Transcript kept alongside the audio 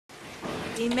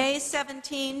The May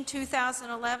 17,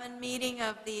 2011 meeting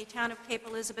of the Town of Cape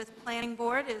Elizabeth Planning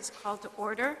Board is called to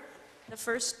order. The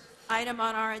first item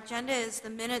on our agenda is the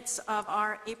minutes of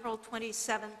our April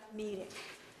 27th meeting.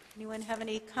 Anyone have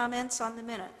any comments on the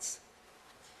minutes?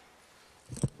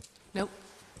 Nope.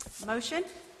 Motion?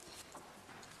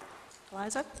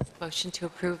 Eliza? Motion to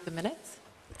approve the minutes?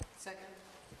 Second.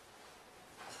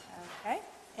 Okay.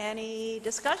 Any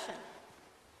discussion?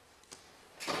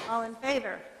 All in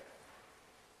favor?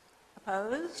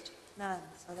 Opposed? None.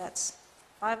 So that's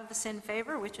 5 of us in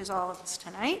favor, which is all of us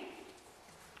tonight.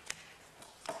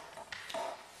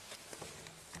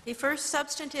 The first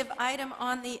substantive item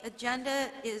on the agenda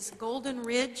is Golden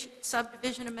Ridge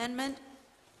subdivision amendment.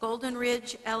 Golden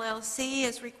Ridge LLC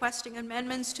is requesting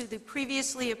amendments to the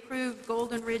previously approved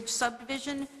Golden Ridge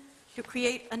subdivision to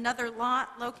create another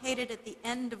lot located at the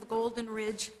end of Golden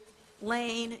Ridge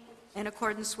Lane in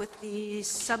accordance with the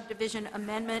subdivision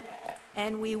amendment.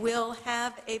 And we will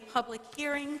have a public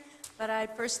hearing, but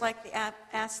I'd first like to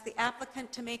ask the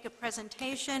applicant to make a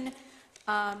presentation,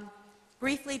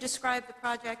 briefly describe the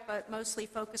project, but mostly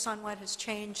focus on what has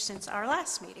changed since our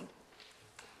last meeting.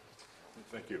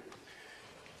 Thank you.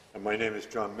 And my name is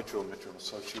John Mitchell, Mitchell &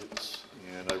 Associates,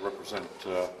 and I represent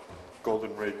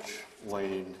Golden Ridge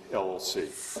Lane LLC.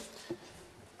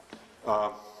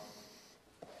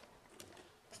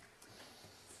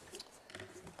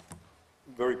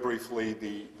 Very briefly,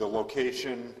 the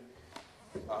location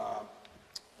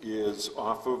is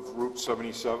off of Route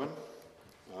 77.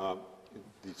 The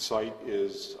site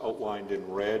is outlined in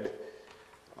red.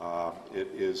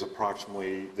 It is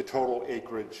approximately, the total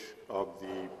acreage of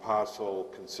the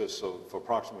parcel consists of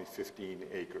approximately 15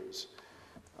 acres.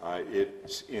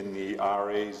 It's in the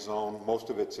RA zone.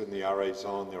 Most of it's in the RA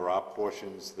zone. There are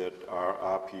portions that are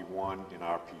RP1 and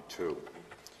RP2.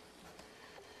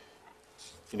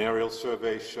 An aerial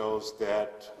survey shows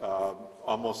that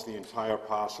almost the entire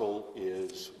parcel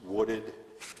is wooded.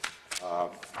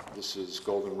 This is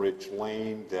Golden Ridge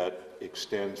Lane that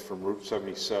extends from Route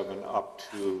 77 up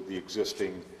to the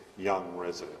existing Young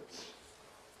residence.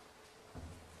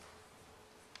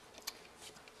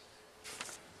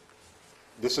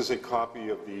 This is a copy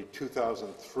of the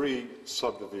 2003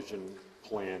 subdivision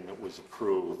plan that was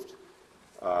approved,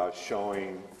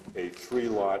 showing a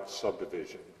 3-lot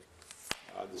subdivision.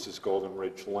 This is Golden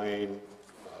Ridge Lane.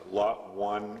 Lot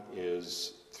 1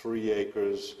 is 3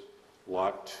 acres.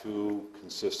 Lot 2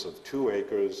 consists of 2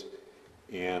 acres,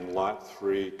 and Lot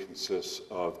 3 consists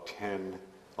of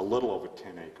a little over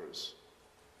 10 acres.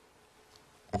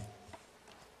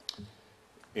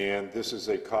 And this is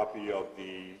a copy of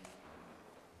the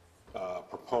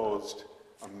proposed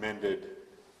amended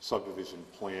subdivision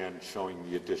plan showing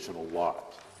the additional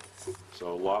lot.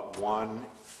 So Lot 1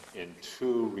 and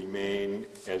 2 remain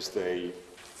as they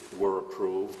were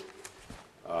approved.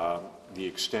 The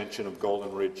extension of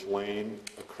Golden Ridge Lane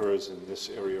occurs in this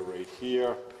area right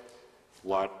here.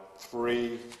 Lot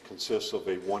 3 consists of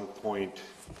a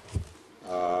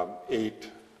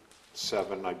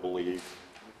 1.87, I believe,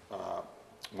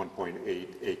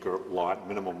 1.8 acre lot,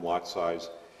 minimum lot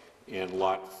size, and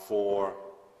Lot 4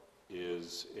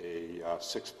 is a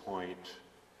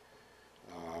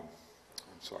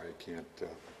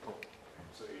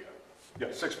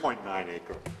 6.9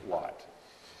 acre lot.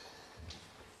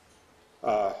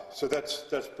 So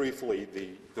that's briefly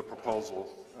the proposal,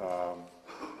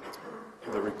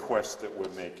 the request that we're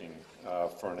making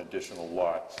for an additional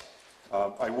lot.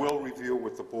 I will review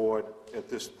with the board at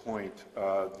this point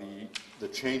the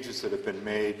changes that have been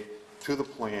made to the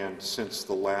plan since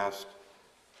the last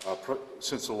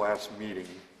meeting,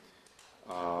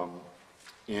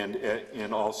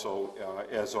 and also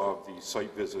as of the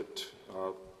site visit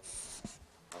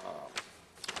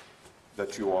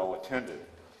that you all attended.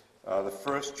 The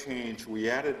first change, we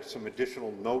added some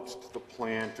additional notes to the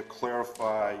plan to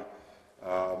clarify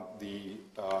the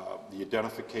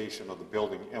identification of the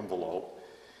building envelope.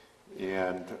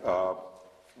 And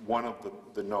one of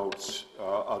the notes,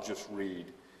 I'll just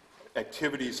read.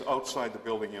 Activities outside the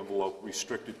building envelope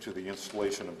restricted to the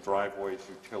installation of driveways,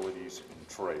 utilities, and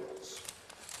trails.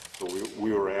 So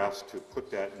we were asked to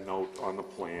put that note on the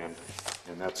plan,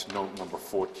 and that's note number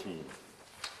 14.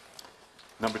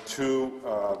 Number 2.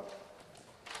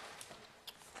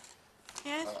 Can I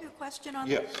ask you a question on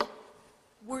Yes. that?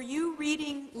 Were you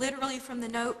reading literally from the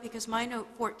note? Because my note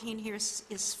 14 here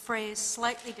is phrased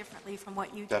slightly differently from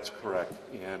what you did. That's correct.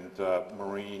 And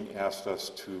Maureen asked us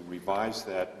to revise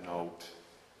that note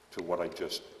to what I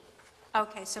just...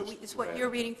 Okay, so it's what you're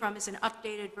reading from is an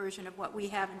updated version of what we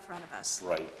have in front of us.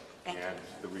 Right. Thank you. And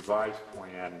the revised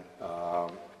plan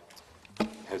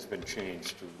has been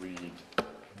changed to read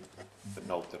the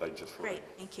note that I just read. Great,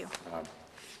 thank you.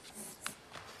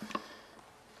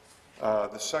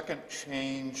 The second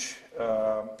change,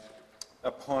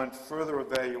 upon further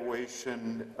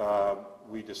evaluation,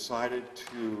 we decided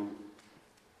to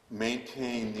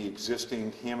maintain the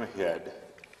existing hammerhead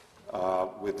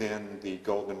within the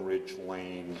Golden Ridge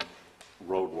Lane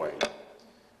roadway.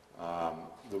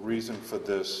 The reason for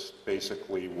this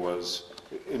basically was,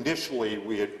 initially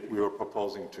we were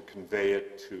proposing to convey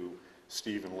it to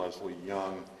Steve and Leslie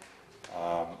Young.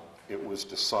 It was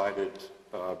decided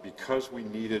because we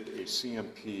needed a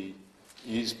CMP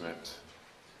easement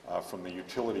from the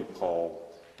utility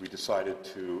pole, we decided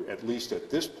to, at least at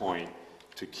this point,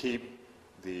 to keep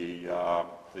the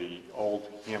old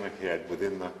hammerhead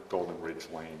within the Golden Ridge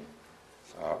Lane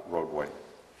roadway.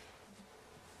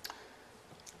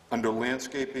 Under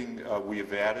landscaping, we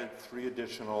have added 3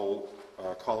 additional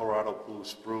Colorado blue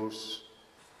spruce.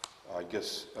 I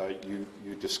guess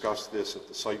you discussed this at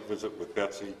the site visit with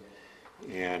Betsy,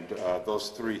 and those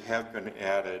 3 have been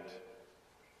added.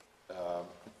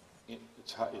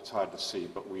 It's hard to see,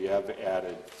 but we have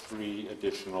added 3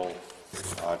 additional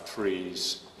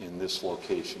trees in this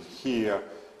location here.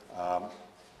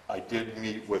 I did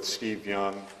meet with Steve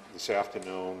Young this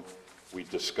afternoon. We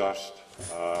discussed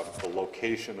the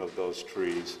location of those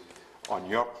trees. On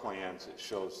your plans, it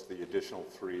shows the additional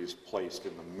trees placed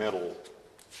in the middle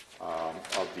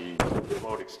of the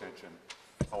road extension.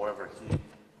 However,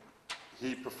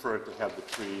 he preferred to have the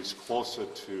trees closer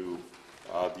to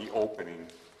the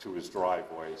opening to his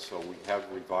driveway, so we have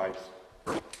revised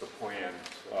the plans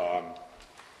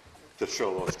to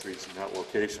show those trees in that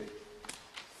location.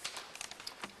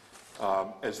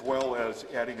 As well as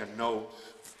adding a note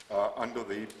under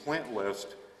the plant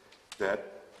list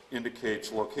that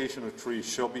indicates location of trees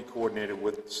shall be coordinated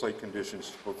with site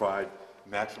conditions to provide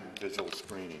maximum visual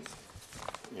screening.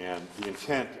 And the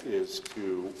intent is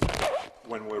to,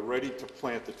 when we're ready to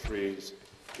plant the trees,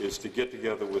 is to get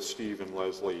together with Steve and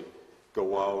Leslie,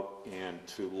 go out and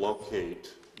to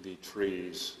locate the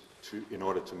trees in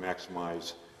order to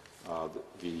maximize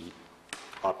the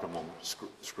optimum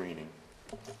screening.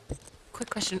 Quick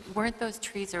question, weren't those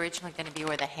trees originally going to be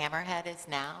where the hammerhead is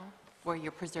now, where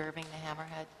you're preserving the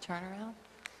hammerhead turnaround?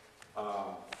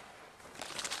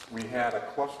 We had a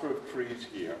cluster of trees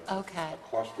here. Okay. A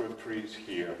cluster of trees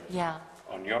here. Yeah.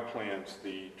 On your plans,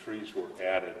 the trees were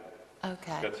added.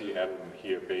 Okay. Betsy added them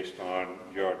here based on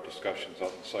your discussions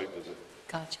on the site visit.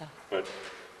 Gotcha. But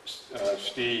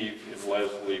Steve and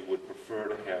Leslie would prefer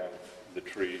to have the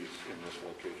trees in this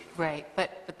location. Right,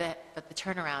 but the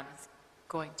turnaround is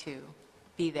going to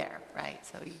be there, right?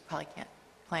 So you probably can't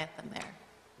plant them there.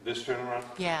 This turnaround?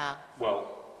 Yeah.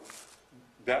 Well,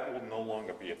 that will no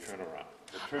longer be a turnaround.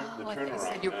 The I thought you turnaround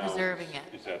said you're now preserving it.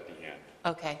 is at the end.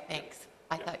 Okay, thanks.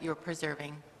 I Yeah. thought you were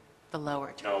preserving the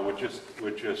lower turn. No, we're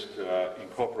just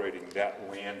incorporating that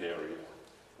land area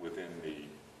within the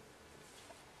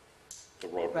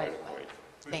road right of way.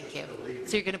 Thank you.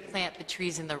 So you're going to plant the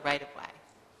trees in the right of way?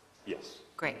 Yes.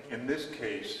 Great. In this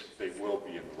case, they will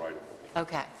be in the right of way.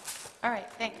 Okay. All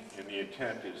right, thanks. And the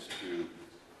intent is to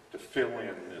fill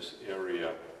in this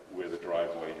area where the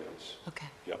driveway is. Okay.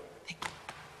 Yep. Thank you.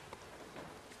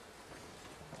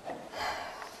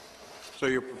 So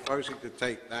you're proposing to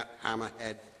take that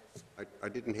hammerhead, I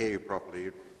didn't hear you properly,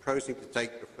 you're proposing to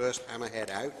take the first hammerhead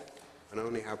out and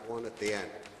only have one at the end?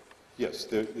 Yes,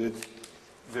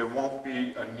 there won't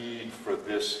be a need for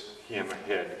this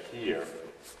hammerhead here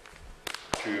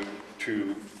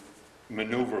to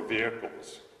maneuver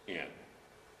vehicles in,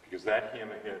 because that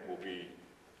hammerhead will be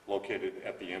located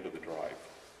at the end of the drive.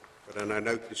 But then I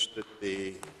noticed that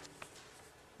the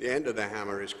end of the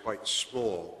hammer is quite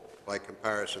small by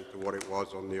comparison to what it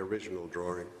was on the original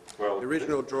drawing. Well, the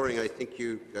original drawing, I think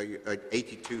you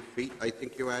 82 feet, I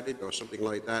think you added, or something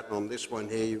like that. On this one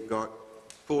here, you've got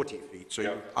 40 feet. So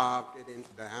Yeah. you've halved it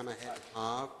into the hammerhead,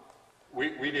 halved.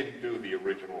 We didn't do the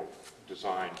original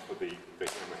design for the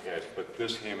hammerhead, but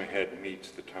this hammerhead meets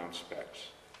the town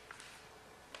specs.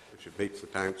 Which it meets the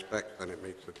town specs, then it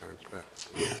meets the town specs.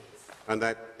 And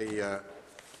that the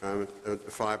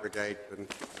fire brigade and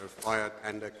the fire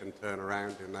tender can turn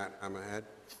around in that hammerhead.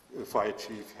 The fire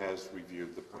chief has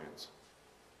reviewed the plans.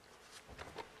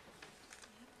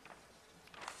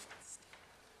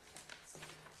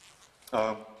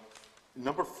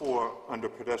 Number 4, under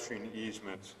pedestrian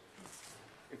easements.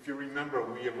 If you remember,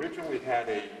 we originally had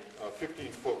a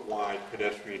 15-foot wide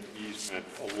pedestrian easement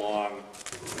along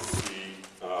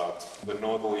the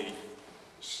northerly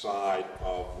side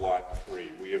of Lot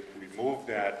 3. We have removed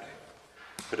that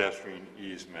pedestrian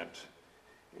easement,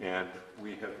 and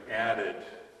we have added,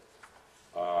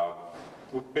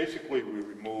 basically we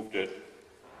removed it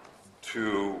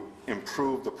to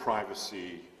improve the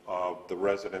privacy of the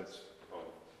residents of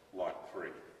Lot 3.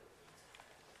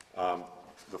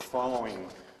 The following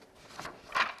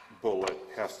bullet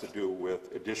has to do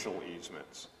with additional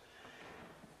easements.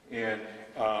 And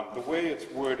the way it's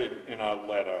worded in our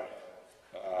letter,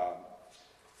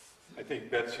 I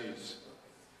think Betsy's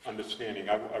understanding,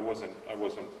 I wasn't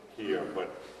here,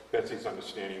 but Betsy's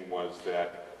understanding was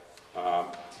that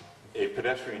a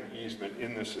pedestrian easement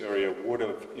in this area would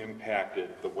have impacted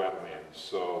the wetlands.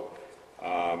 So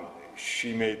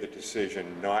she made the decision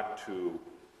not to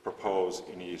propose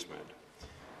an easement.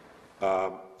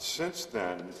 Since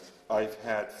then, I've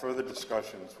had further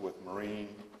discussions with Maureen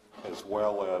as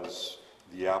well as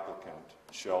the applicant,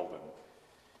 Sheldon.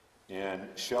 And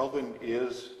Sheldon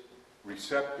is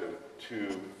receptive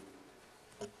to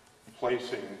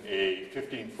placing a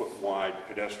 15-foot wide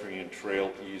pedestrian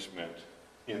trail easement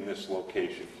in this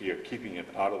location here, keeping it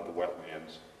out of the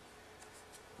wetlands.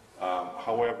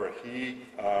 However,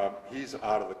 he's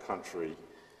out of the country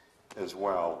as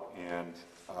well, and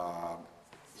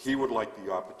he would like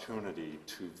the opportunity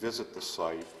to visit the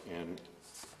site and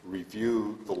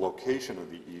review the location of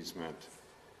the easement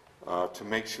to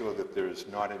make sure that there is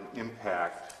not an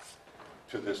impact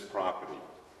to this property,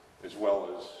 as well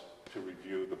as to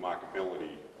review the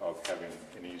marketability of having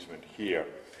an easement here.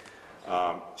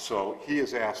 So he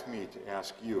has asked me to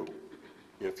ask you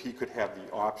if he could have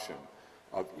the option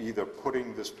of either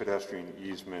putting this pedestrian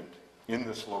easement in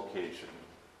this location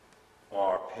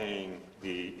or paying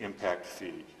the impact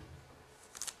fee.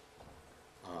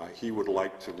 He would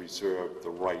like to reserve the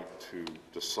right to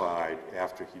decide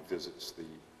after he visits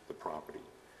the property.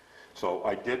 So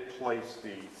I did place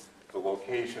the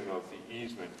location of the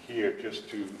easement here just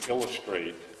to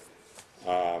illustrate.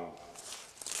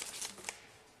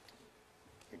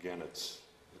 Again, it's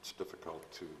difficult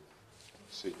to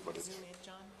see, but it's... Zoom in,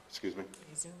 John? Excuse me? Can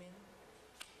you zoom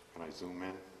in? Can I zoom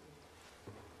in?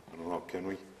 I don't know, can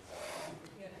we?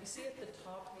 Yeah, you see at the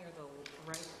top near the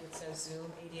right, it says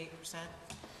Zoom 88%?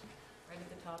 Right at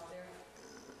the top there?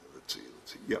 Let's see,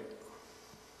 yep.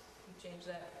 You change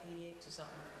that 88 to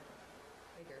something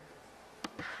bigger.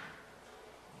 I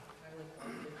like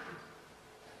 50.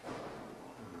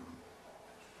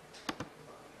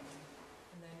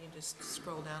 And then you just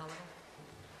scroll down a little.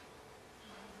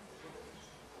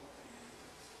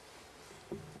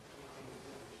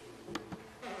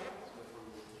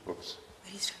 Oops.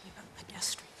 But he's talking about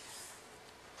pedestrian.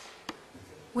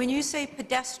 When you say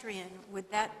pedestrian, would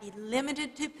that be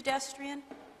limited to pedestrian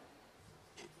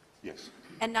Yes,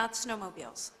 and not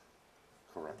snowmobiles?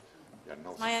 correct. Yeah,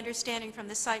 no. My understanding from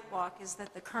the site walk is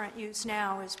that the current use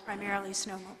now is primarily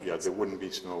snowmobiles. Yeah, there wouldn't be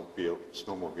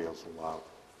snowmobiles allowed.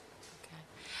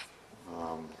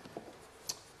 Okay.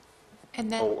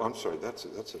 And then, Oh, I'm sorry, that's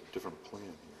a different plan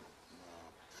here.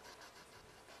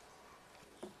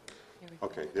 here we go.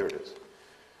 Okay, there it is.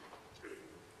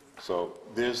 So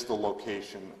there's the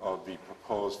location of the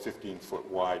proposed 15-foot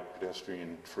wide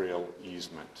pedestrian trail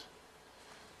easement.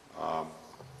 That's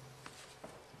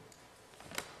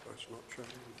not showing.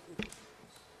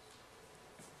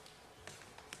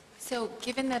 So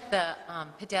given that the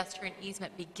pedestrian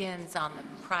easement begins on the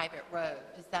private road,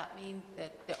 does that mean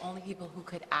that the only people who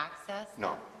could access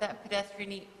No. that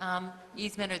pedestrian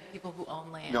easement are the people who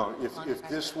own land? No, along the if private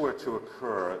this road? were to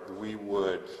occur, we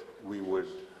would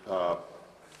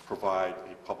provide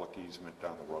a public easement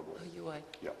down the roadway. Oh, you would?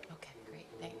 Yeah. Okay, great,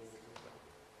 thanks.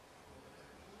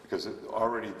 Because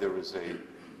already there's,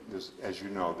 as you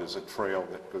know, there's a trail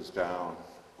that goes down,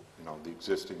 the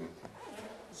existing,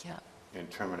 Yeah,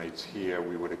 and terminates here.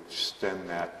 We would extend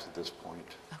that to this point.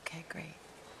 okay, great.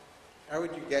 How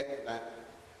would you get that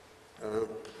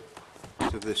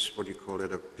to this, what do you call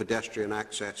it, a pedestrian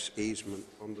access easement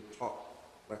on the top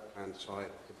left-hand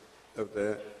side of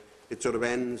there? It sort of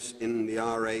ends in the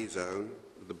RA zone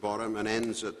at the bottom and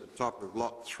ends at the top of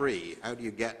Lot 3. How do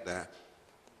you get there?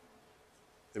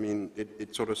 I mean,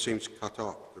 it sort of seems cut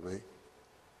off to me.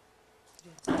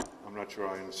 I'm not sure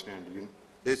I understand.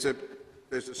 There's a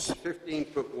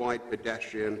 15-foot wide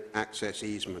pedestrian access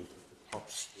easement at the top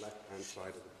left-hand side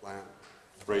of the plan.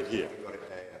 Right here. You've got it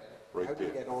there. Right How do you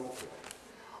there. get onto it?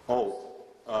 Oh,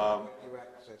 How do you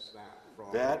access that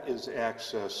from? that is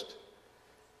accessed,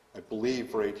 I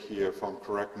believe, right here, if I'm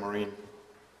correct, Maureen?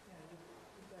 Yeah,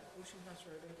 you've got Ocean House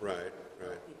Road right here. Right.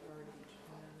 The Bar Beach,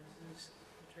 and then there's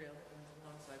the trail that runs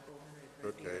alongside Golden Ridge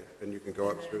right Okay, here. and you can go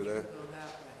up And then through you there? can go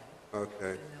that way.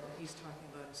 Okay, And then what he's talking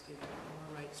about is giving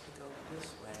more rights to go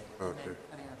this way, Okay. and then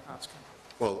cutting across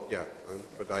country. well, yeah,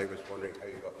 but I was wondering how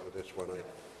you got to this one.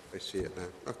 I see it now.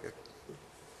 Okay.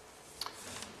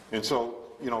 And so,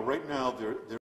 right now, there